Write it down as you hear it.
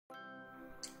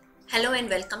Hello and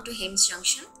welcome to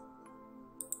Junction.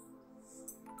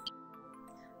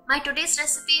 My today's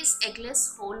recipe is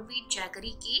eggless whole wheat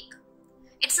jaggery cake.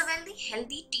 It's a very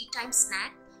healthy tea time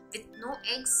snack with no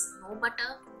eggs, no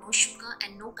butter, no sugar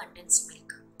and no condensed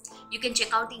milk. You can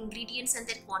check out the ingredients and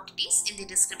their quantities in the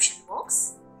description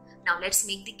box. Now let's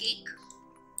make the cake.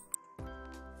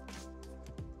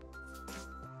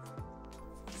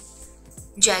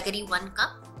 Jaggery 1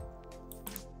 cup.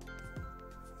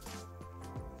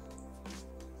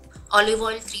 Olive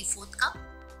oil 3/4 cup.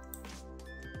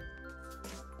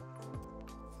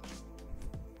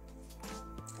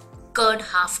 Curd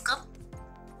 1/2 cup.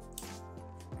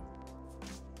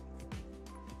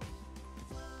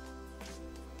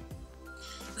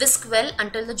 Whisk well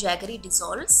until the jaggery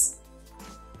dissolves.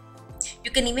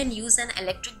 You can even use an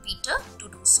electric beater to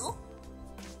do so.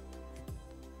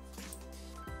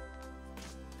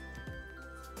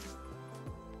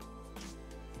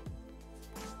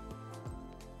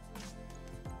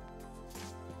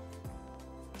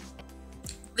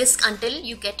 Whisk until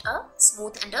you get a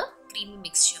smooth and a creamy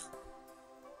mixture,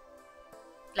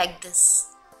 like this.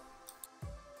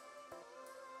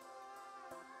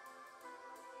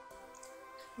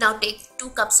 Now take 2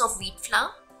 cups of wheat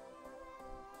flour,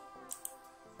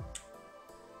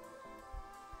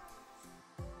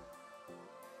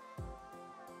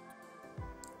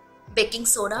 baking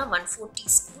soda 1/4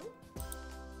 teaspoon,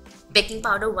 baking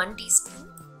powder 1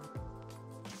 teaspoon,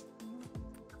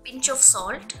 a pinch of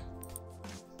salt,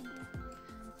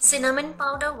 cinnamon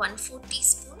powder 1/4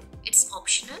 teaspoon, it's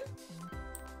optional.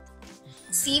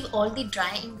 Sieve all the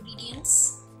dry ingredients.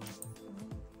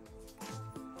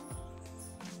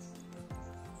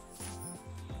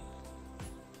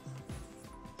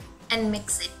 And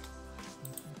mix it.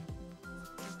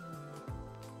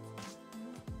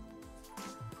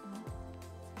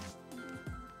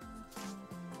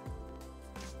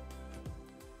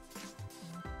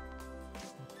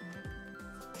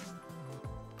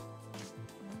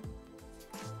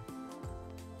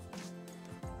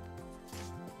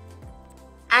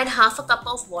 Add 1/2 cup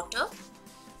of water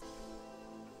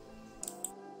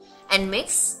and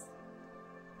mix.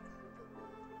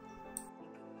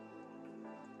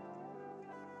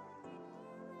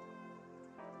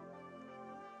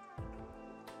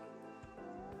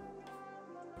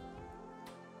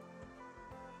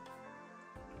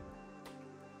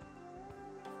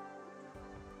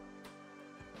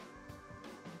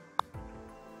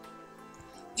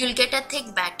 You'll get a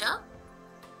thick batter.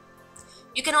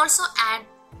 You can also add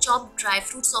chopped dry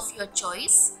fruits of your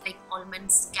choice like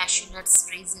almonds, cashew nuts,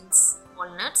 raisins,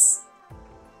 walnuts.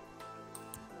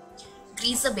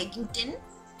 Grease the baking tin.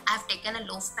 I have taken a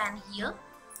loaf pan here.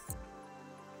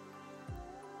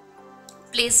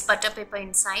 Place butter paper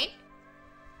inside.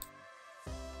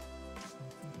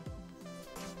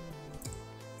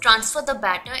 Transfer the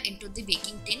batter into the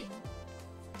baking tin.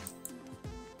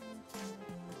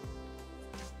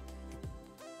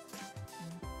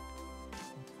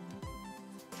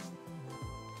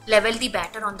 Level the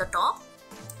batter on the top.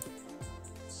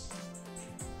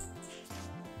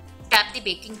 Tap the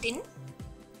baking tin.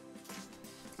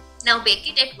 Now bake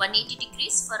it at 180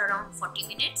 degrees for around 40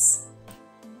 minutes.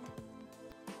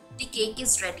 The cake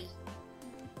is ready.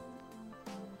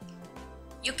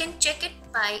 You can check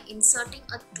it by inserting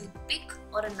a toothpick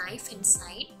or a knife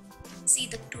inside. See,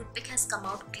 the toothpick has come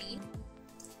out clean.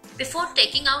 Before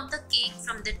taking out the cake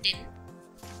from the tin,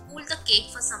 cool the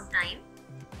cake for some time.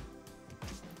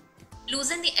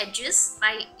 Loosen the edges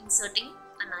by inserting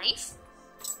a knife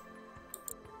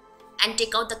and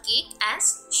take out the cake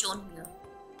as shown here.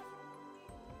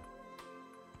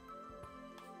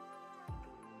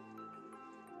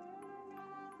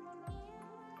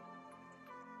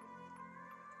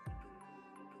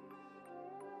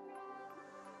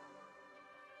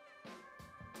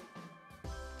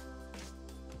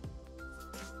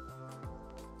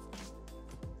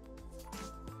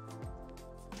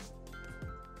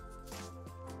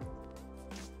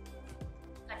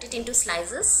 Cut it into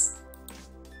slices.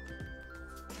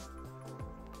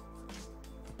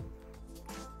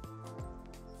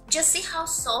 Just see how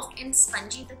soft and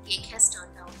spongy the cake has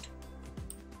turned out.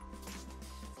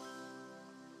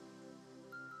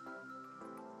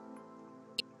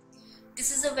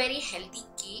 This is a very healthy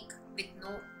cake with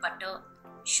no butter,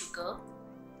 sugar.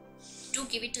 Do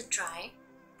give it a try.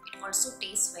 It also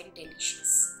tastes very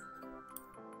delicious.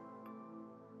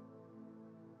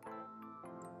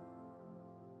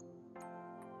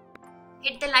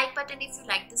 Hit the like button if you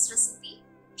like this recipe.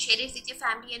 Share it with your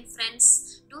family and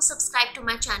friends. Do subscribe to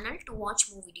my channel to watch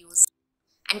more videos.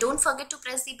 And don't forget to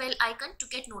press the bell icon to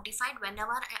get notified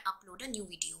whenever I upload a new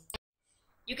video.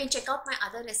 You can check out my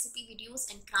other recipe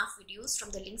videos and craft videos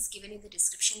from the links given in the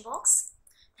description box.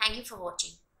 Thank you for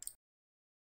watching.